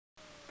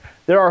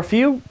There are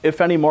few, if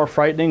any, more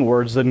frightening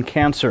words than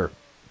cancer.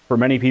 For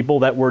many people,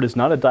 that word is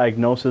not a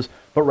diagnosis,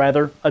 but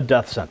rather a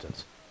death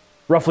sentence.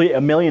 Roughly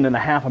 1.5 million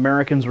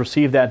Americans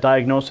receive that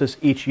diagnosis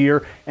each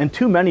year, and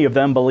too many of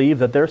them believe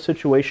that their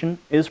situation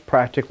is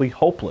practically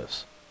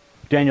hopeless.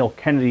 Daniel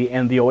Kennedy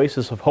and the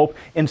Oasis of Hope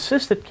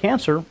insist that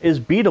cancer is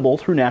beatable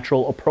through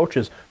natural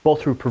approaches,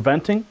 both through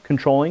preventing,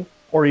 controlling,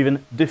 or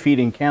even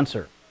defeating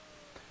cancer.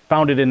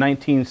 Founded in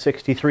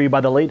 1963 by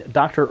the late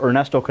Dr.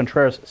 Ernesto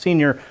Contreras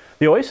Sr.,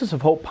 the Oasis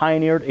of Hope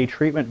pioneered a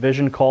treatment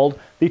vision called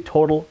the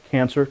Total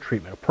Cancer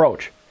Treatment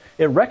Approach.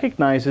 It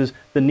recognizes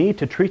the need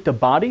to treat the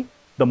body,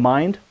 the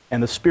mind,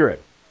 and the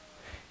spirit.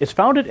 It's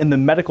founded in the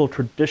medical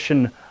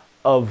tradition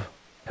of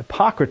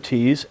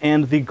Hippocrates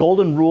and the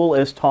Golden Rule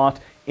as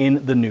taught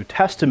in the New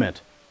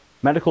Testament.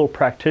 Medical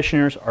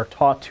practitioners are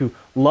taught to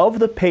love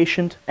the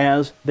patient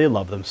as they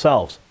love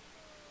themselves.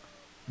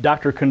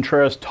 Dr.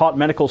 Contreras taught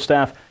medical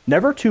staff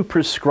never to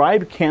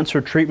prescribe cancer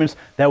treatments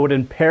that would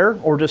impair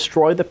or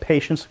destroy the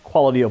patient's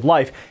quality of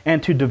life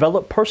and to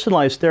develop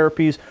personalized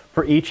therapies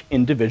for each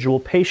individual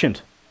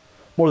patient.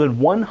 More than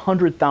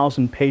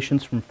 100,000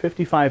 patients from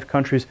 55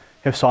 countries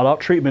have sought out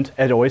treatment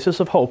at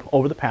Oasis of Hope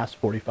over the past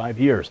 45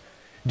 years.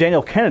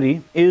 Daniel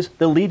Kennedy is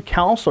the lead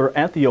counselor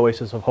at the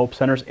Oasis of Hope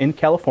centers in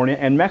California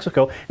and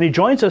Mexico, and he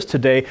joins us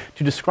today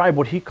to describe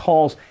what he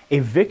calls a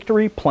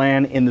victory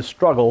plan in the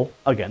struggle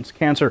against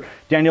cancer.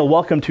 Daniel,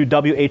 welcome to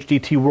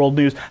WHDT World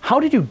News. How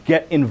did you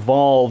get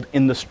involved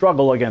in the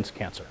struggle against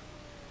cancer?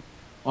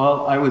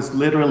 Well, I was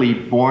literally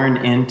born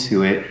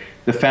into it.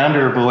 The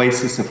founder of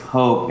Oasis of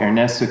Hope,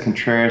 Ernesto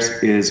Contreras,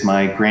 is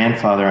my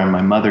grandfather on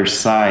my mother's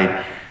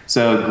side.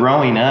 So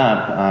growing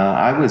up,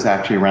 I was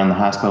actually around the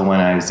hospital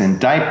when I was in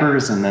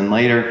diapers, and then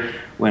later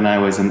when I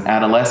was an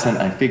adolescent,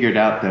 I figured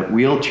out that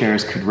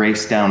wheelchairs could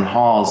race down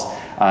halls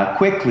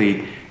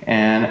quickly.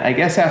 And I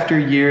guess after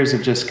years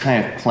of just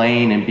kind of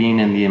playing and being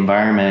in the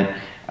environment,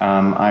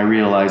 I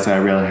realized I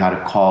really had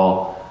a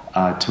call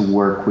to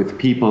work with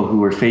people who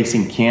were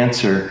facing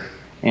cancer.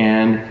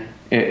 And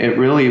it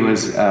really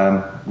was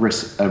a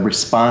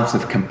response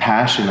of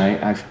compassion.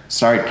 I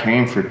started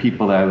caring for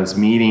people that I was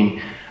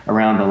meeting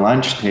around the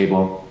lunch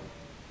table.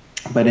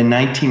 But in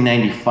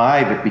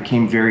 1995, it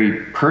became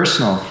very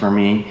personal for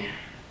me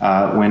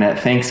when at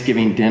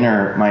Thanksgiving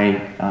dinner, my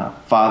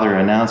father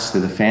announced to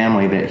the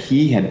family that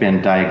he had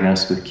been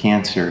diagnosed with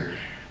cancer.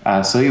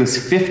 So he was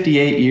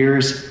 58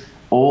 years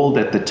old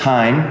at the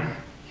time.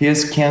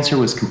 His cancer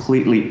was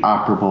completely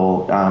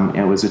operable.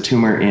 It was a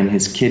tumor in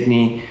his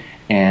kidney,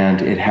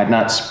 and it had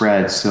not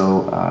spread,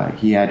 so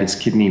he had his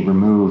kidney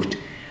removed.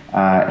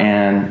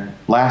 And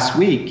last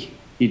week,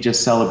 he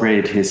just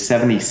celebrated his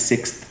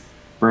 76th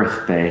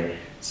birthday.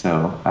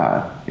 So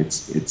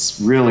it's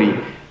really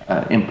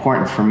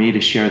important for me to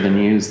share the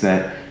news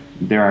that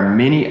there are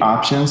many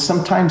options.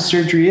 Sometimes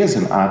surgery is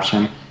an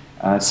option,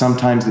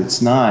 sometimes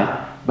it's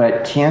not,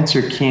 but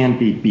cancer can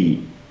be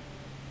beat.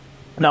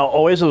 Now,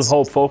 Oasis of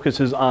Hope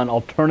focuses on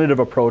alternative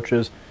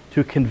approaches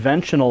to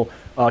conventional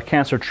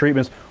cancer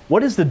treatments.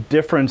 What is the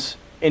difference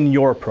in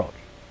your approach?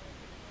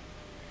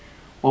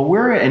 Well,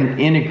 we're an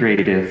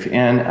integrative,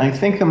 and I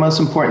think the most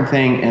important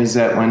thing is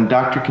that when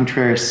Dr.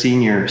 Contreras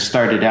Sr.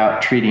 started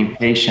out treating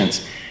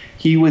patients,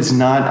 he was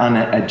not on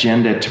an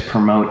agenda to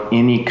promote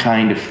any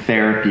kind of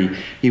therapy.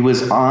 He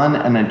was on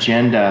an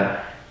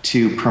agenda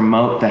to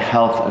promote the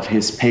health of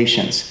his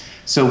patients.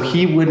 So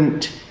he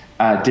wouldn't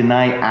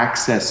deny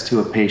access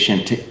to a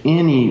patient to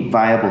any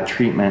viable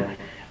treatment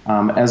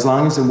as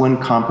long as it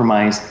wouldn't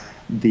compromise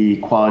the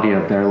quality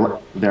of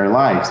their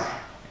lives.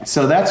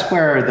 So that's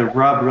where the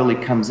rub really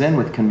comes in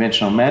with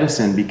conventional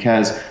medicine,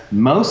 because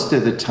most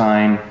of the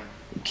time,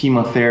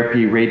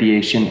 chemotherapy,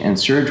 radiation, and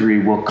surgery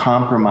will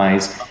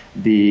compromise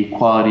the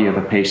quality of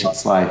a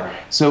patient's life.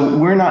 So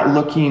we're not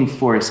looking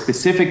for a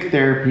specific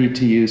therapy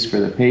to use for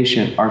the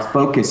patient. Our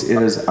focus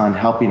is on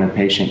helping the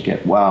patient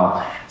get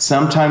well.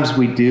 Sometimes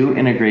we do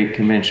integrate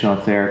conventional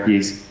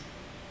therapies,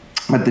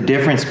 but the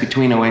difference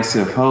between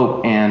Oasis of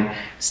Hope and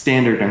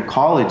standard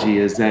oncology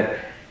is that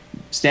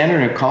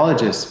standard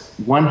oncologists,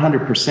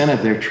 100%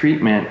 of their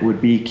treatment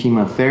would be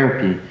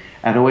chemotherapy.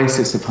 At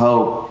Oasis of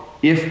Hope,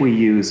 if we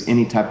use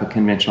any type of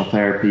conventional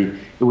therapy,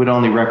 it would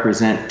only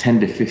represent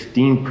 10 to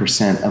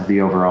 15% of the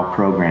overall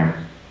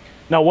program.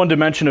 Now, one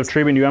dimension of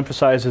treatment you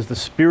emphasize is the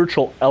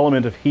spiritual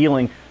element of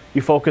healing.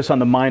 You focus on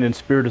the mind and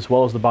spirit as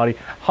well as the body.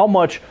 How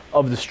much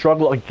of the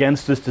struggle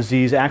against this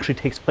disease actually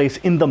takes place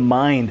in the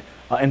mind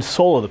and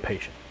soul of the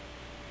patient?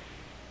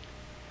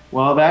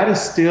 Well, that is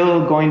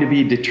still going to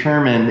be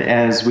determined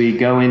as we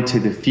go into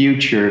the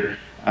future.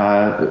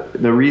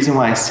 The reason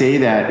why I say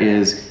that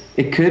is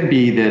it could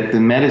be that the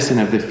medicine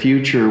of the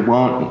future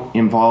won't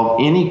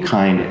involve any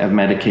kind of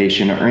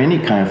medication or any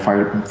kind of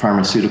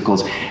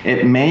pharmaceuticals.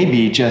 It may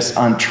be just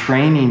on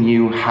training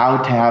you how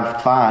to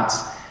have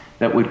thoughts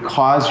that would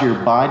cause your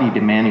body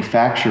to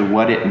manufacture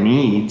what it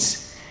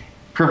needs,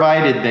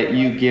 provided that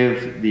you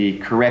give the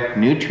correct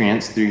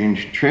nutrients through your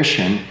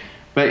nutrition.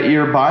 But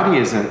your body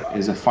is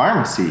a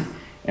pharmacy,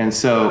 And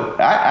so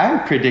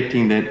I'm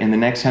predicting that in the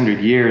next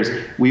 100 years,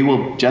 we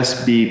will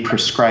just be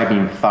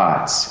prescribing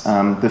thoughts.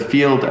 The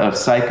field of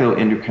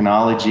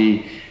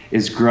psychoendocrinology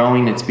is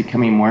growing, it's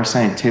becoming more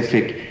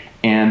scientific,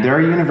 and there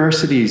are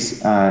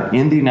universities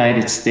in the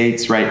United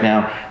States right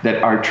now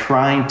that are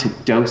trying to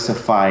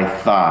dosify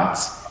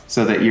thoughts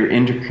so that your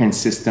endocrine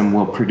system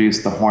will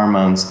produce the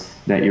hormones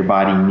that your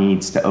body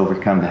needs to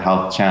overcome the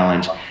health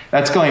challenge.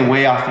 That's going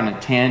way off on a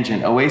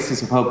tangent.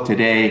 Oasis of Hope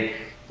today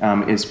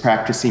is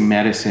practicing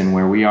medicine,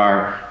 where we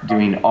are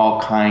doing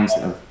all kinds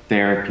of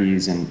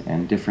therapies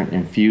and different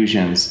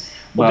infusions.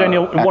 Well,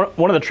 Daniel,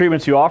 one of the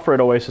treatments you offer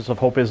at Oasis of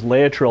Hope is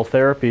Laetrile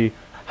therapy.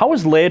 How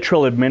is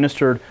Laetrile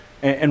administered,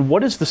 and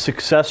what is the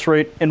success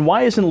rate, and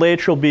why isn't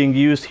Laetrile being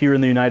used here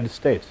in the United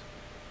States?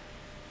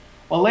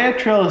 Well,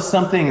 Laetrile is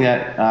something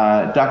that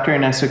Dr.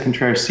 Ernesto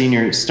Contreras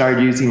Sr.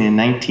 started using in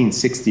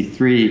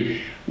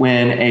 1963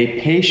 when a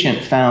patient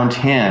found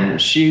him.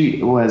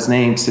 She was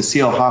named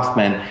Cecile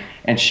Hoffman,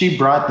 and she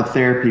brought the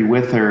therapy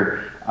with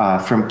her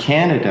from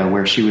Canada,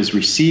 where she was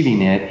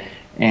receiving it,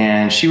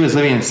 and she was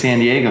living in San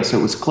Diego, so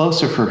it was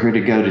closer for her to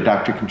go to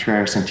Dr.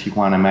 Contreras in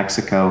Tijuana,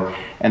 Mexico,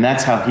 and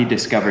that's how he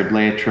discovered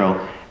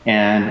Laetrile.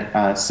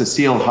 And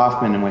Cecile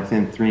Hoffman,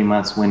 within 3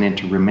 months, went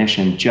into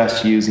remission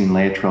just using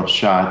Laetrile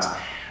shots.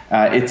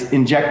 It's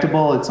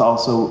injectable. It's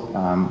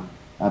also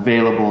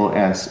available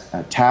as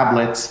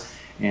tablets,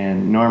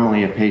 and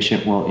normally a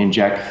patient will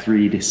inject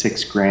 3 to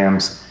 6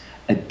 grams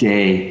a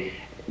day.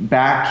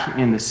 Back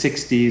in the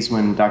 60s,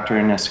 when Dr.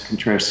 Ernesto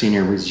Contreras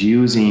Sr. was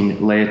using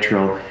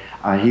Laetrile,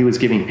 he was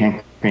giving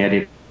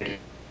pancreatic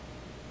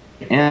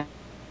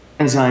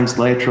enzymes,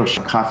 Laetrile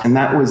shock, and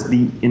that was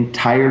the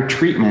entire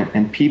treatment,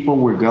 and people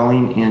were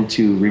going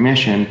into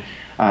remission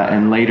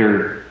and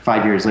later,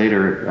 5 years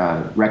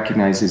later,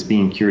 recognized as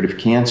being cured of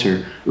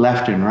cancer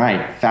left and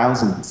right,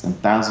 thousands and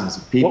thousands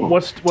of people.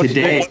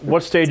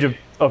 What stage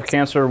of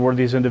cancer were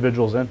these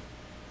individuals in?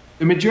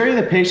 The majority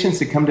of the patients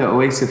that come to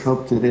Oasis of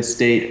Hope to this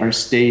date are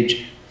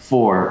stage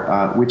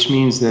 4, which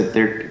means that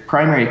their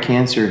primary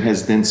cancer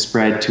has then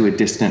spread to a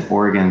distant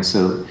organ.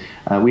 So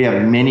we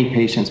have many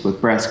patients with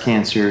breast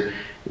cancer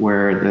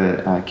where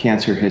the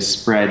cancer has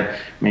spread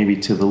maybe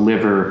to the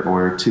liver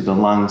or to the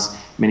lungs,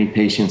 many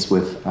patients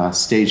with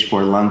stage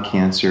 4 lung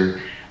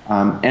cancer.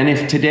 And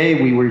if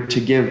today we were to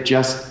give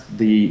just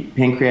the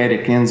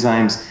pancreatic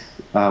enzymes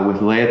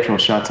with Laetrile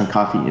shots and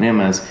coffee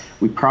enemas,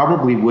 we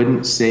probably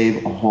wouldn't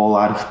save a whole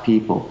lot of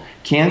people.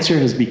 Cancer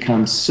has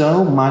become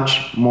so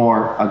much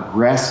more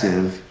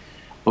aggressive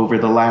over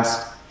the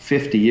last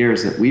 50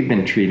 years that we've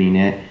been treating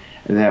it,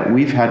 that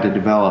we've had to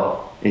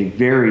develop a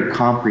very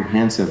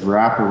comprehensive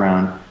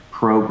wraparound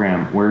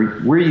program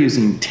where we're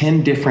using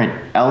 10 different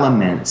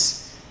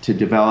elements to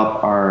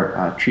develop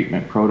our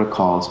treatment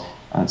protocols.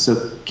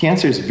 So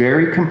cancer is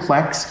very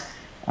complex,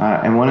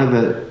 and one of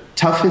the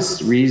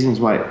toughest reasons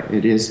why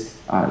it is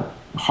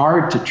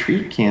hard to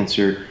treat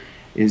cancer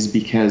is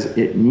because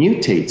it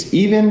mutates.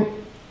 Even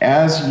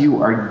as you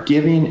are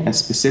giving a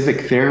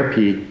specific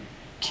therapy,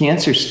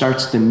 cancer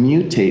starts to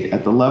mutate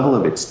at the level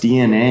of its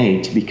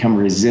DNA to become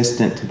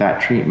resistant to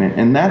that treatment.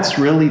 And that's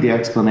really the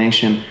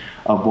explanation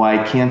of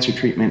why cancer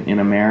treatment in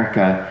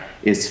America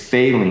is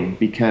failing,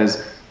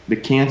 because the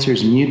cancer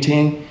is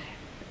mutating.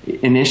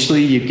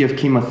 Initially, you give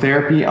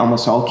chemotherapy,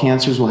 almost all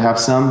cancers will have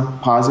some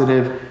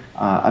positive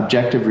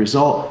objective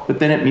result, but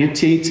then it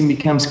mutates and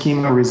becomes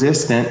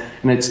chemo-resistant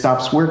and it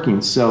stops working.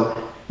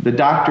 So the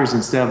doctors,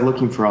 instead of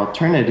looking for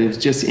alternatives,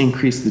 just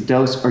increase the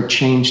dose or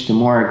change to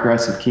more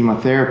aggressive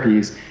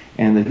chemotherapies,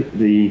 and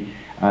the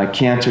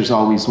cancer is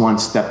always one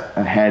step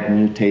ahead,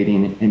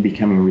 mutating and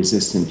becoming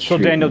resistant to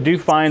treatment. Daniel, do you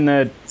find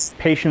that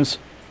patients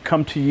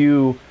come to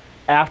you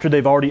after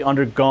they've already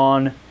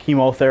undergone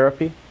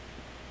chemotherapy?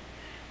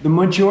 The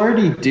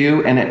majority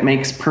do, and it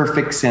makes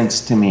perfect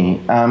sense to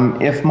me.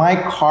 If my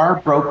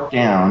car broke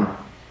down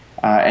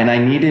and I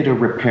needed a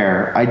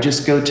repair, I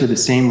just go to the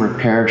same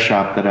repair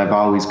shop that I've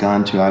always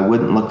gone to. I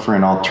wouldn't look for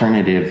an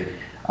alternative,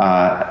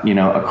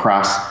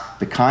 across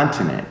the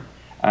continent.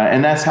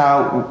 And that's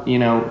how,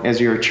 as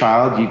you're a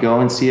child, you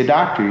go and see a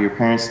doctor. Your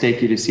parents take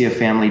you to see a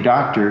family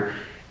doctor.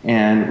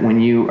 And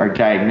when you are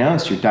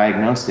diagnosed, you're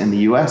diagnosed in the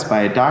US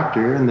by a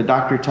doctor, and the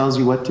doctor tells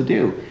you what to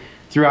do.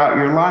 Throughout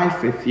your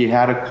life, if you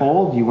had a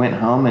cold, you went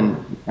home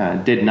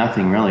and did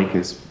nothing really,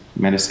 because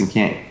medicine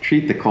can't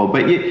treat the cold.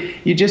 But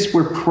you just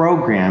were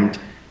programmed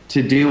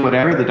to do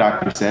whatever the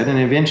doctor said, and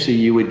eventually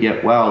you would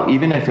get well,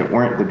 even if it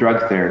weren't the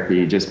drug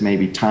therapy, just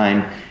maybe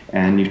time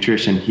and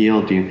nutrition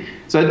healed you.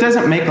 So it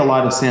doesn't make a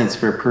lot of sense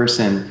for a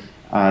person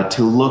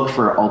to look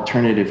for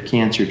alternative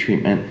cancer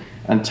treatment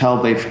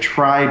until they've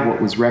tried what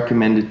was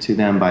recommended to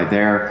them by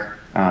their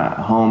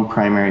home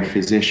primary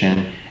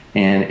physician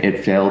and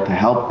it failed to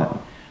help them.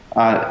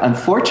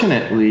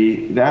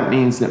 Unfortunately, that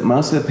means that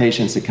most of the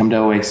patients that come to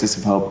Oasis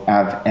of Hope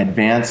have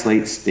advanced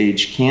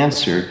late-stage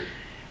cancer,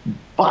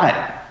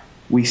 but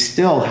we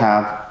still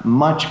have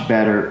much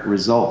better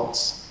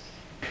results.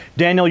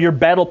 Daniel, your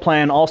battle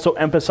plan also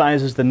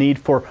emphasizes the need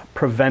for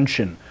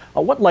prevention.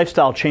 What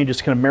lifestyle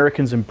changes can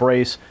Americans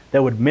embrace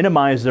that would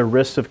minimize their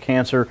risks of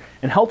cancer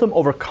and help them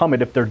overcome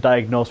it if they're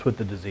diagnosed with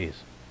the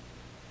disease?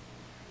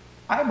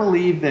 I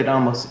believe that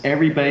almost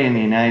everybody in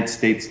the United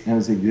States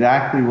knows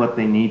exactly what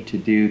they need to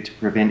do to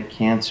prevent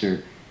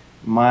cancer.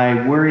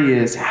 My worry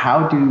is,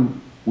 how do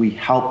we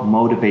help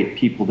motivate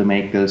people to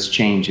make those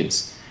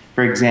changes?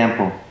 For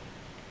example,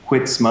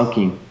 quit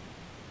smoking.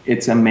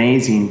 It's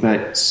amazing,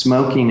 but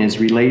smoking is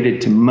related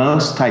to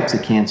most types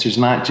of cancers,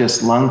 not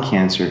just lung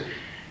cancer.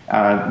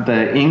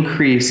 The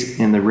increase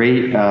in the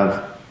rate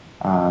of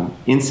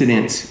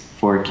incidence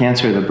for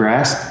cancer of the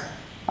breast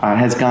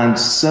has gone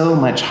so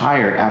much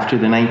higher after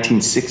the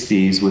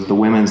 1960s with the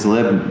women's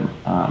lib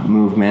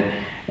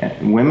movement.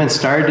 Women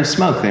started to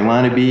smoke. They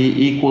want to be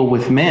equal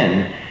with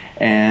men,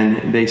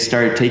 and they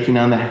started taking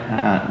on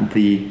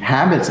the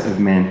habits of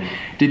men.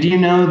 Did you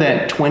know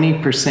that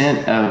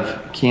 20%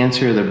 of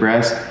cancer of the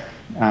breast,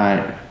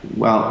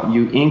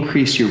 you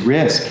increase your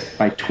risk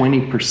by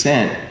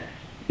 20%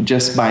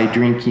 just by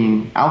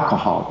drinking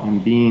alcohol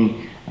and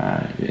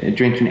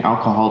drinking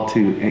alcohol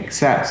to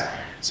excess.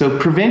 So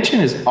prevention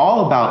is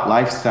all about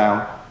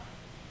lifestyle.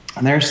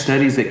 And there are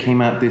studies that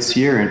came out this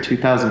year in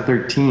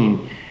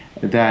 2013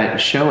 that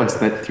show us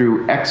that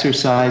through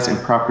exercise and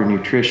proper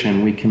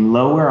nutrition, we can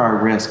lower our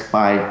risk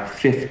by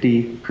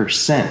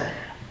 50%. I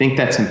think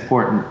that's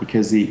important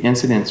because the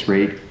incidence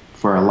rate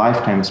for a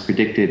lifetime is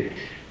predicted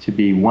to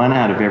be 1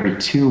 out of every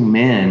 2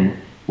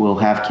 men will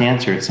have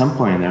cancer at some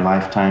point in their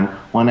lifetime,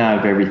 1 out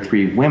of every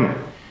 3 women.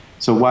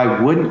 So why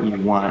wouldn't you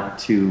want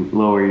to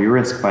lower your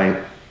risk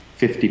by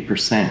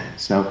 50%?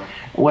 So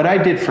what I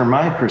did for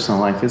my personal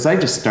life is I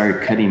just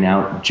started cutting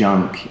out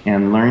junk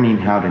and learning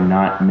how to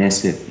not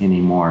miss it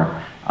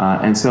anymore.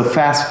 And so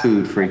fast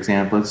food, for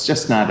example, it's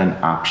just not an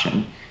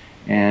option.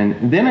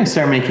 And then I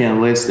started making a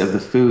list of the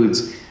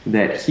foods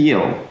that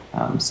heal,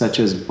 such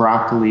as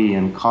broccoli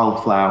and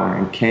cauliflower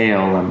and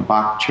kale and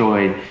bok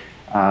choy,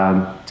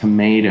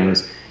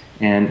 tomatoes.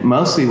 And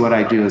mostly what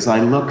I do is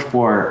I look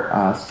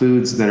for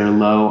foods that are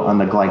low on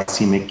the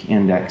glycemic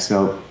index.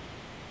 So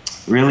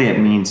really it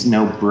means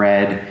no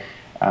bread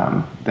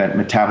that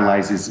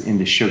metabolizes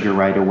into sugar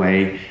right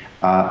away.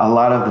 A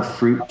lot of the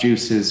fruit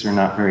juices are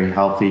not very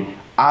healthy.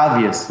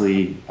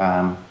 Obviously,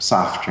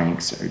 soft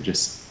drinks are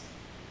just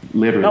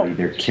literally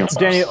they're killing.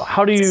 Daniel,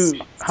 how do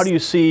you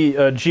see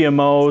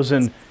GMOs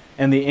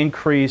and the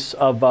increase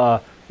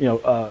of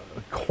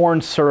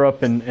corn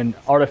syrup and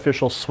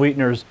artificial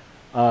sweeteners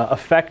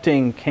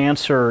affecting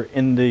cancer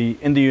in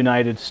the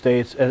United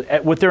States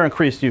with their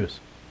increased use?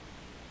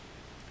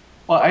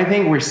 Well, I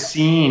think we're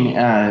seeing,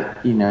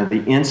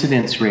 the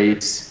incidence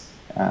rates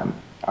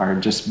are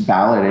just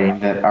validating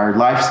that our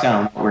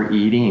lifestyle, what we're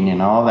eating,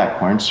 and all that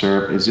corn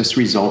syrup is just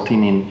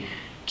resulting in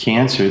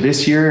cancer.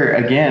 This year,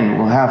 again,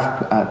 we'll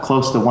have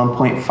close to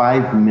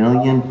 1.5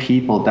 million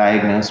people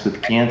diagnosed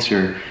with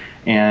cancer,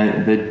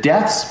 and the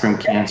deaths from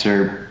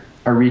cancer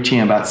are reaching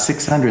about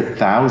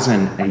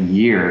 600,000 a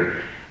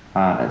year.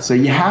 So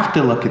you have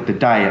to look at the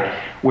diet.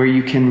 Where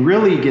you can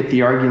really get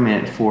the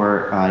argument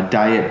for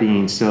diet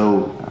being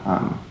so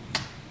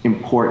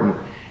important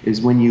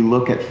is when you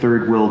look at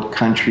third world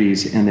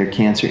countries and their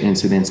cancer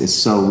incidence is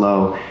so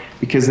low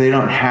because they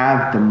don't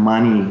have the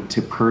money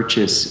to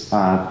purchase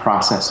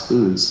processed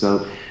foods.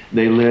 So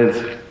they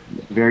live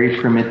very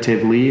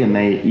primitively and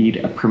they eat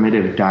a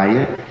primitive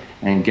diet.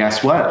 And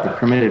guess what? The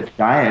primitive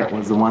diet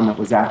was the one that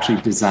was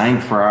actually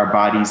designed for our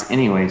bodies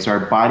anyway, so our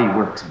body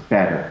works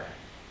better.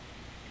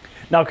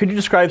 Now, could you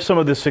describe some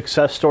of the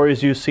success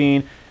stories you've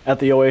seen at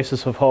the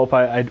Oasis of Hope?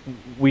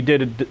 We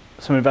did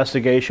some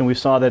investigation. We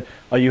saw that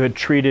you had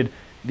treated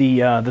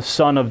the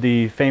son of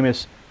the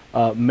famous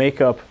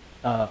makeup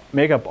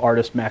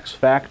artist Max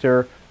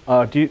Factor.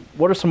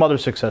 What are some other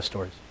success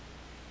stories?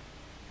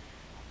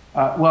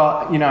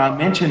 I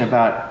mentioned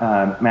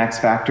about Max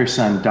Factor's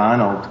son,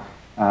 Donald.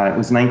 It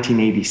was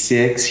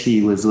 1986.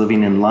 He was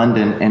living in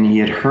London, and he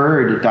had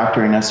heard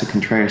Dr. Ernesto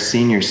Contreras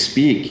Sr.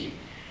 speak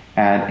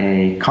at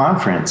a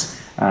conference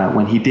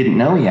when he didn't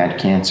know he had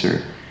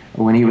cancer.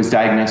 When he was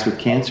diagnosed with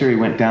cancer, he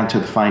went down to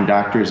the fine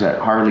doctors at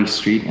Harley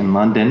Street in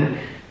London,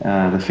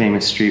 the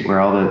famous street where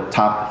all the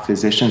top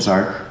physicians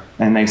are,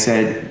 and they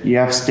said, you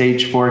have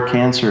stage 4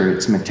 cancer.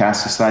 It's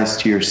metastasized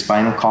to your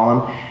spinal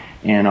column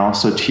and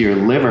also to your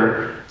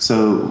liver,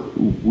 so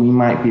we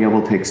might be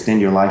able to extend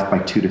your life by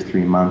 2 to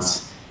 3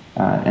 months.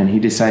 And he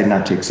decided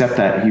not to accept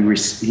that. He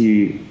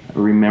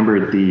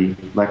remembered the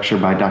lecture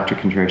by Dr.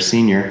 Contreras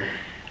Sr.,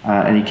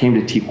 and he came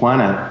to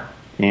Tijuana,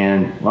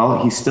 and,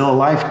 well, he's still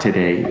alive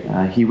today.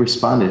 He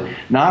responded.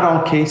 Not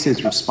all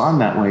cases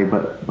respond that way,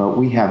 but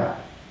we have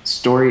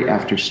story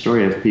after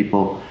story of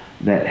people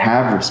that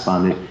have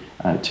responded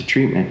to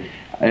treatment.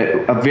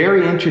 A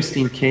very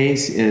interesting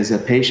case is a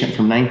patient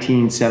from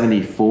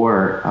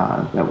 1974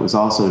 that was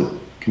also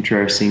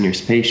Contreras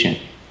Sr.'s patient.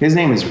 His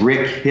name is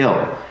Rick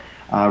Hill.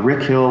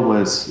 Rick Hill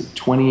was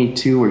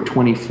 22 or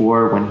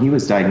 24 when he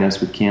was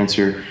diagnosed with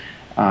cancer,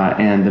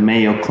 and the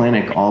Mayo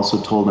Clinic also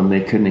told him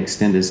they couldn't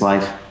extend his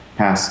life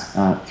past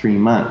 3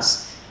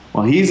 months.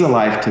 Well, he's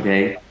alive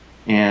today,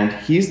 And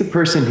he's the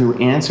person who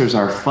answers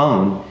our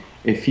phone.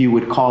 If you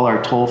would call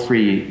our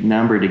toll-free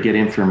number to get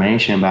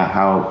information about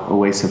how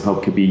Oasis of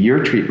Hope could be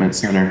your treatment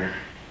center,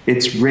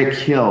 it's Rick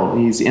Hill.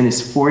 He's in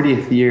his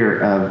 40th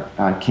year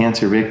of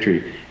cancer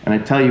victory. And I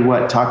tell you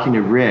what, talking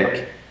to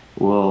Rick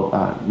will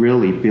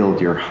really build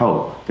your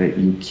hope that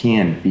you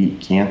can beat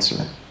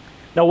cancer.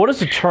 Now, what is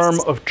the term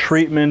of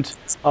treatment?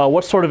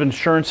 What sort of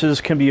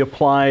insurances can be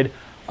applied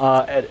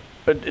to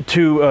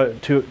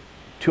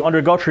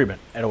undergo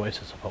treatment at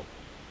Oasis of Hope?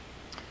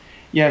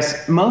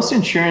 Yes, most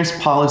insurance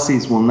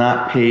policies will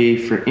not pay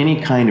for any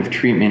kind of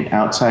treatment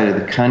outside of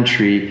the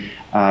country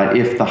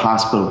if the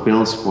hospital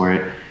bills for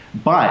it.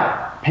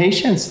 But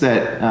patients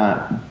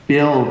that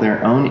bill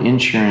their own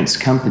insurance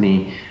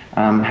company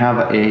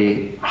have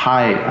a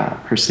high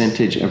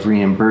percentage of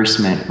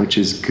reimbursement, which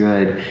is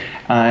good.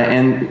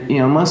 And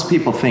most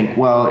people think,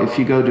 well, if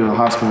you go to a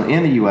hospital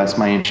in the U.S.,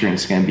 my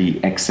insurance is going to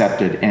be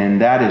accepted,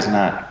 and that is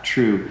not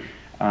true.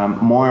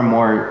 More and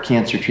more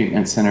cancer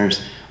treatment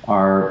centers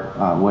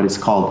are what is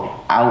called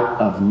out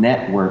of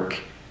network,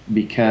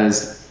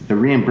 because the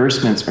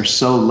reimbursements are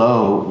so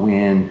low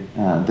when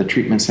the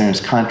treatment center is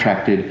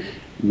contracted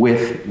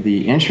with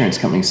the insurance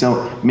company.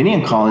 So many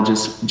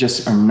oncologists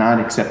just are not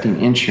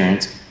accepting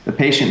insurance. The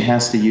patient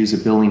has to use a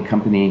billing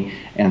company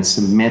and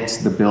submits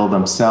the bill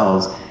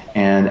themselves,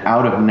 and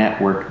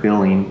out-of-network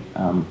billing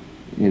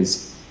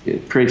is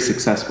pretty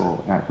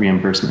successful at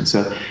reimbursement.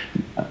 So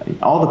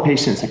all the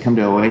patients that come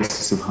to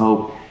Oasis of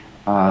Hope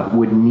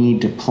would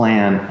need to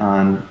plan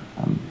on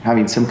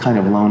having some kind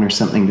of loan or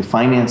something to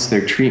finance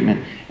their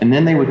treatment, and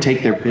then they would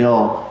take their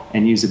bill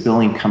and use a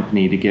billing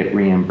company to get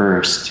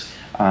reimbursed.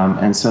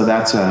 And so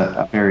that's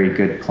a very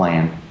good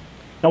plan.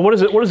 Now, what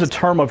is the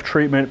term of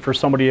treatment for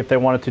somebody if they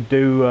wanted to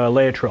do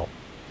Laetrile?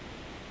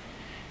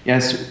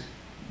 Yes,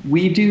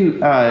 we do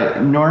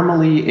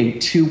normally a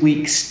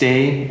 2-week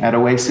stay at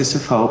Oasis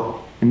of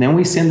Hope, and then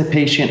we send the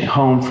patient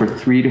home for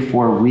 3 to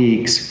 4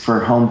 weeks for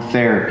home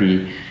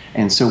therapy.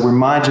 And so we're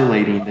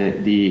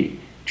modulating the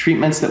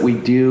treatments that we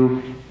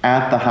do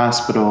at the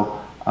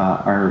hospital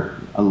are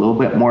a little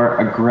bit more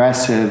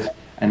aggressive.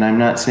 And I'm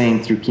not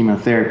saying through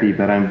chemotherapy,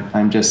 but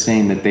I'm just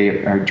saying that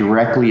they are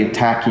directly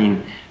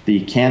attacking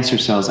the cancer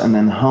cells. And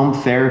then home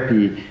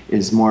therapy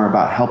is more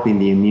about helping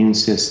the immune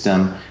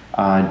system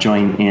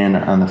join in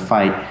on the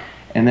fight.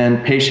 And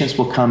then patients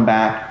will come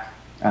back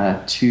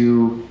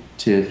 2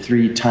 to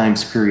 3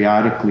 times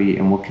periodically,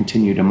 and we'll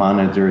continue to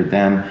monitor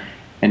them.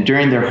 And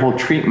during their whole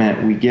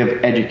treatment, we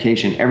give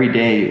education. Every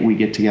day we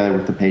get together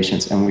with the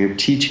patients and we're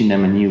teaching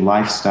them a new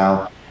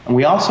lifestyle. And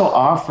we also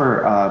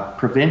offer a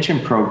prevention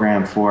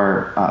program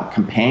for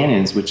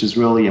companions, which is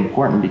really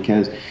important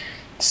because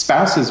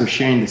spouses are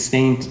sharing the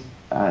same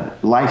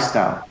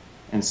lifestyle.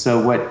 And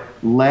so what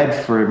led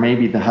for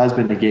maybe the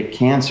husband to get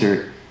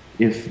cancer,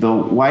 if the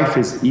wife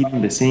is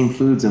eating the same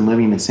foods and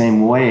living the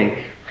same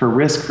way, her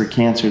risk for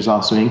cancer is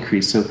also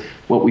increased. So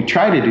what we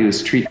try to do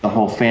is treat the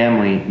whole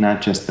family,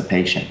 not just the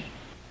patient.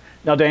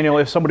 Now, Daniel,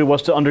 if somebody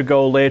was to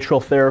undergo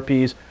Laetrile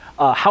therapies,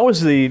 how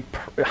is the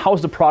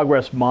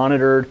progress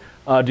monitored?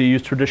 Do you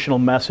use traditional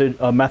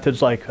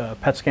methods like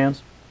PET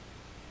scans?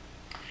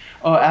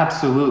 Oh,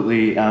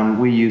 absolutely.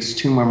 We use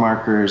tumor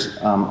markers,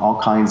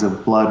 all kinds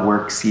of blood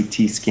work,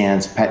 CT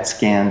scans, PET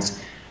scans.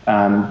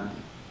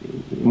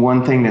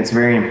 One thing that's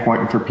very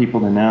important for people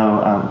to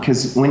know,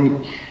 because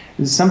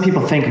some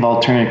people think of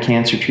alternative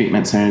cancer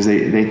treatment centers,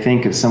 they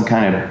think of some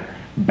kind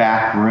of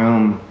back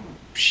room,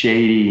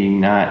 shady,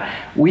 not.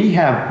 We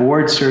have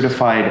board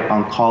certified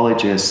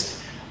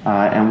oncologists,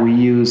 and we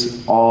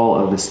use all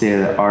of the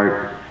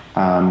state-of-the-art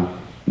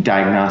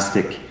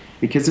diagnostic,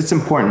 because it's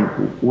important.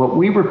 What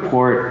we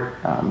report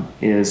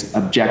is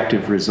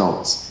objective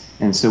results.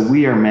 And so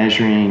we are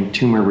measuring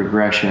tumor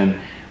regression.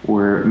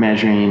 We're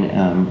measuring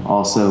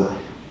also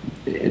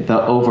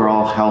the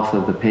overall health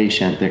of the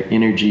patient, their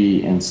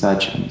energy and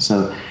such. And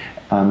so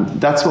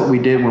that's what we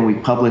did when we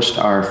published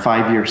our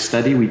 5-year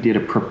study. We did a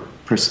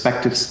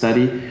prospective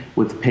study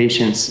with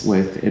patients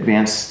with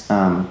advanced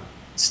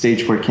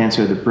stage 4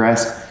 cancer of the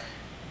breast,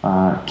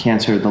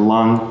 cancer of the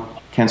lung,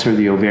 cancer of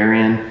the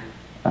ovarian,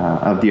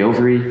 of the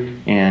ovary,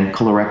 and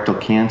colorectal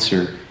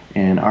cancer.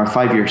 And our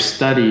 5-year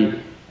study,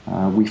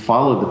 we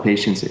followed the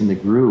patients in the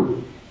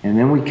group, and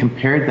then we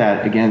compared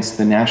that against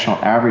the national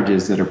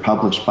averages that are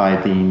published by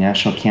the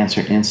National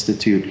Cancer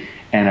Institute,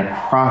 and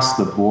across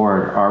the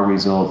board, our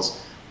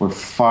results were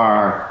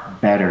far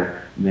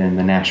better than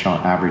the national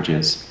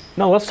averages.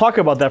 Now, let's talk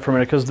about that for a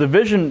minute, because the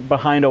vision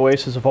behind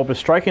Oasis of Hope is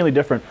strikingly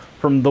different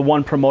from the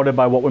one promoted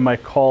by what we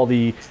might call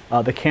the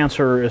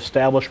cancer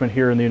establishment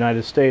here in the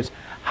United States.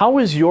 How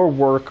is your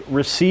work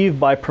received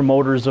by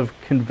promoters of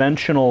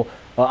conventional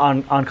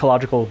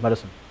oncological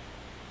medicine?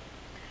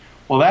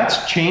 Well,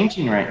 that's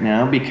changing right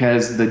now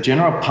because the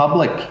general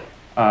public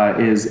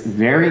is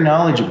very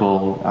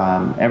knowledgeable.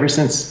 Ever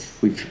since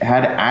we've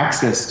had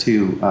access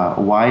to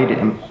a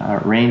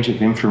wide range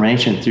of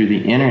information through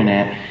the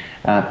internet,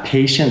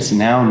 patients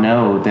now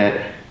know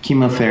that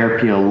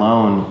chemotherapy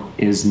alone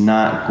is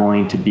not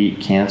going to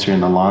beat cancer in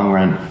the long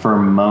run for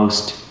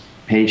most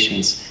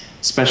patients,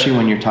 especially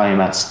when you're talking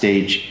about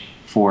stage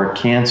 4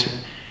 cancer.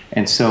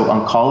 And so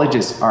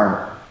oncologists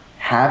are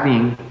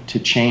having to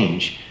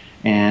change.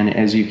 And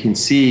as you can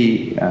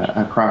see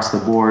across the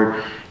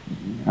board,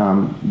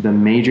 the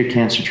major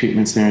cancer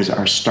treatment centers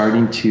are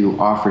starting to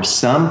offer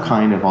some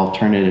kind of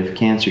alternative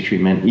cancer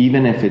treatment,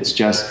 even if it's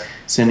just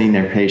sending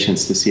their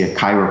patients to see a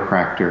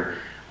chiropractor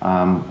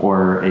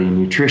or a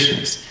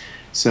nutritionist.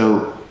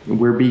 So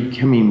we're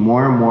becoming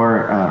more and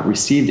more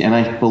received, and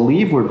I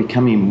believe we're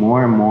becoming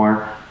more and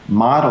more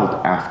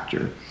modeled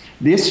after.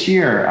 This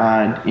year,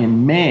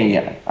 in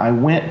May, I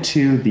went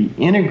to the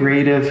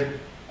Integrative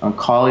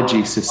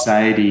Oncology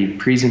Society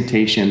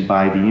presentation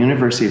by the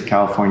University of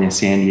California,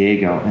 San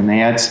Diego, and they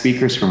had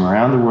speakers from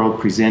around the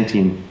world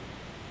presenting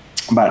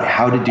about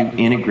how to do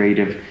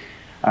integrative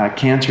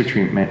cancer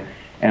treatment.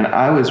 And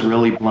I was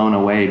really blown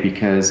away,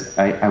 because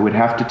I would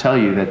have to tell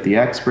you that the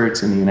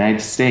experts in the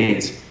United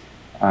States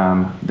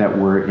that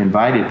were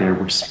invited there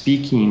were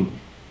speaking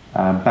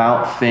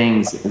about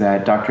things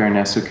that Dr.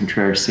 Ernesto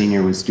Contreras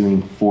Sr. was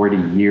doing 40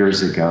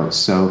 years ago.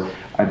 So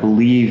I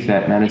believe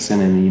that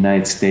medicine in the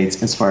United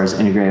States, as far as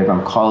integrative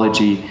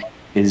oncology,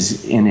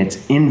 is in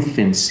its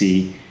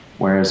infancy,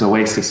 whereas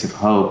Oasis of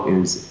Hope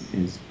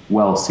is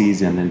well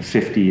seasoned in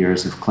 50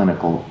 years of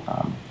clinical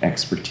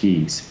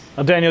expertise.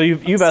 Now, Daniel,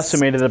 you've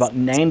estimated that about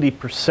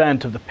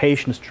 90% of the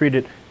patients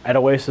treated at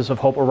Oasis of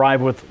Hope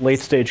arrive with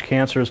late-stage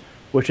cancers,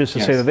 which is to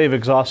say that they've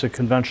exhausted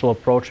conventional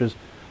approaches.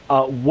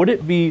 Would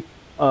it be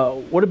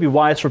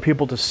wise for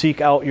people to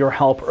seek out your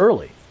help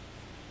early?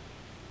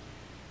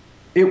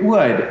 It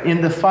would.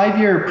 In the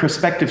 5-year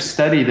prospective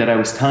study that I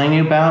was telling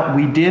you about,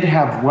 we did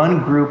have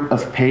one group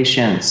of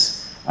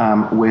patients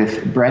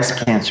with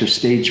breast cancer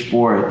stage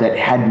 4 that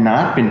had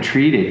not been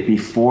treated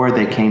before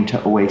they came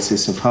to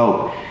Oasis of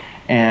Hope.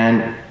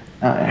 And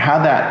how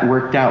that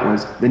worked out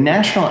was the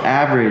national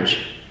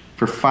average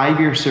for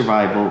 5-year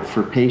survival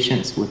for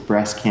patients with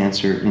breast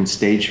cancer in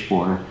stage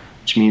 4,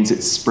 which means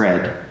it's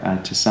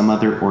spread to some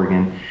other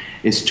organ,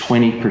 is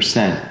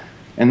 20%.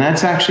 And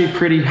that's actually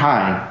pretty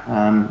high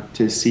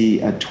to see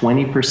a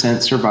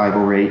 20%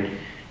 survival rate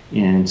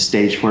in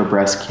stage 4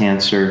 breast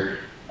cancer.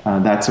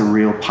 That's a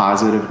real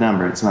positive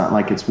number. It's not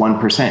like it's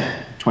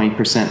 1%.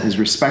 20% is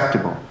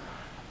respectable.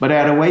 But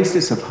at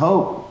Oasis of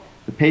Hope,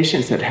 the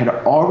patients that had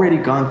already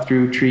gone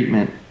through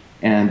treatment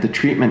and the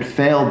treatment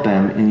failed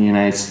them in the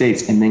United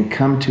States and then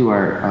come to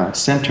our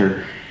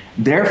center,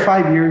 their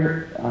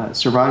 5-year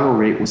survival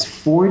rate was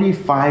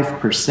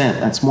 45%.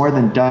 That's more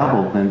than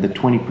double than the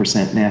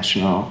 20%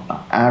 national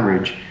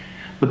average.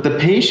 But the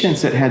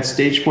patients that had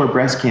stage 4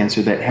 breast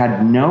cancer that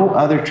had no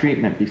other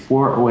treatment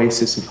before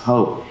Oasis of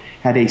Hope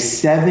had a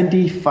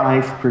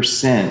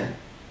 75%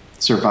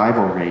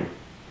 survival rate.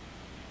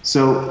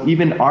 So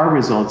even our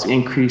results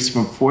increased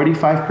from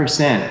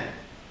 45%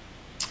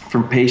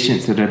 from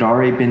patients that had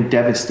already been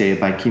devastated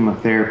by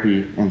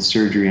chemotherapy and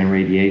surgery and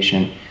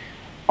radiation.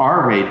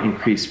 Our rate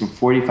increased from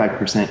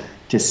 45%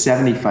 to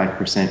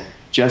 75%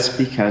 just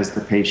because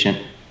the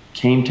patient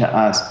came to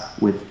us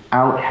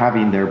without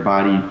having their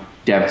body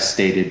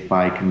devastated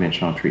by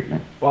conventional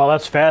treatment. Well,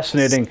 that's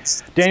fascinating.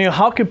 Daniel,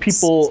 how can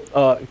people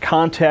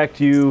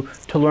contact you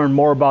to learn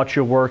more about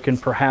your work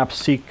and perhaps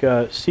seek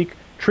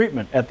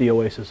treatment at the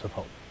Oasis of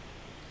Hope?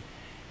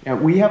 Yeah,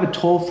 we have a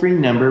toll-free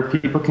number.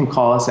 People can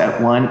call us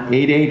at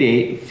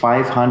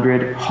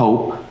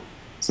 1-888-500-HOPE.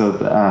 So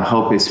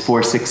HOPE is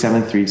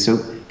 4673. So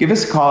give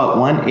us a call at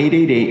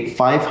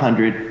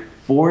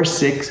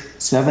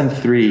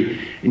 1-888-500-4673,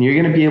 and you're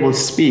going to be able to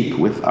speak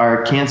with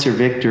our cancer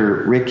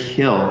victor, Rick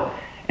Hill,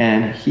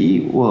 and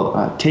he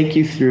will take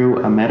you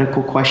through a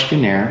medical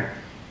questionnaire,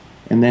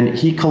 and then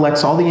he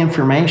collects all the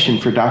information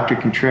for Dr.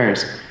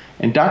 Contreras.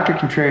 And Dr.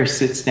 Contreras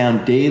sits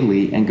down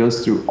daily and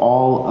goes through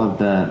all of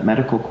the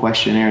medical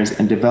questionnaires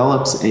and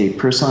develops a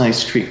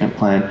personalized treatment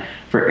plan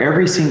for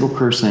every single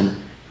person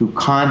who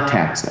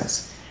contacts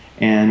us.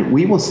 And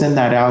we will send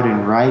that out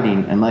in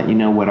writing and let you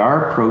know what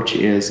our approach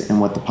is and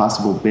what the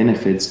possible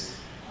benefits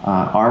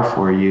are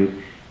for you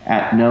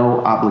at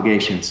no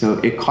obligation. So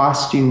it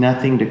costs you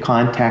nothing to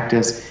contact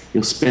us.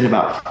 You'll spend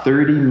about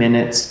 30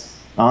 minutes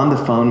on the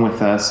phone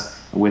with us,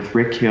 with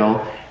Rick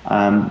Hill.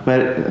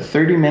 But a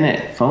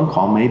 30-minute phone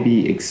call may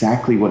be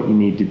exactly what you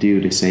need to do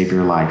to save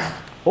your life.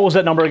 What was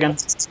that number again?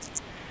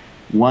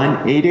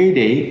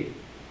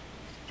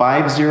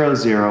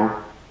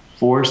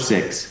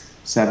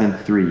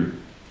 1-888-500-4673.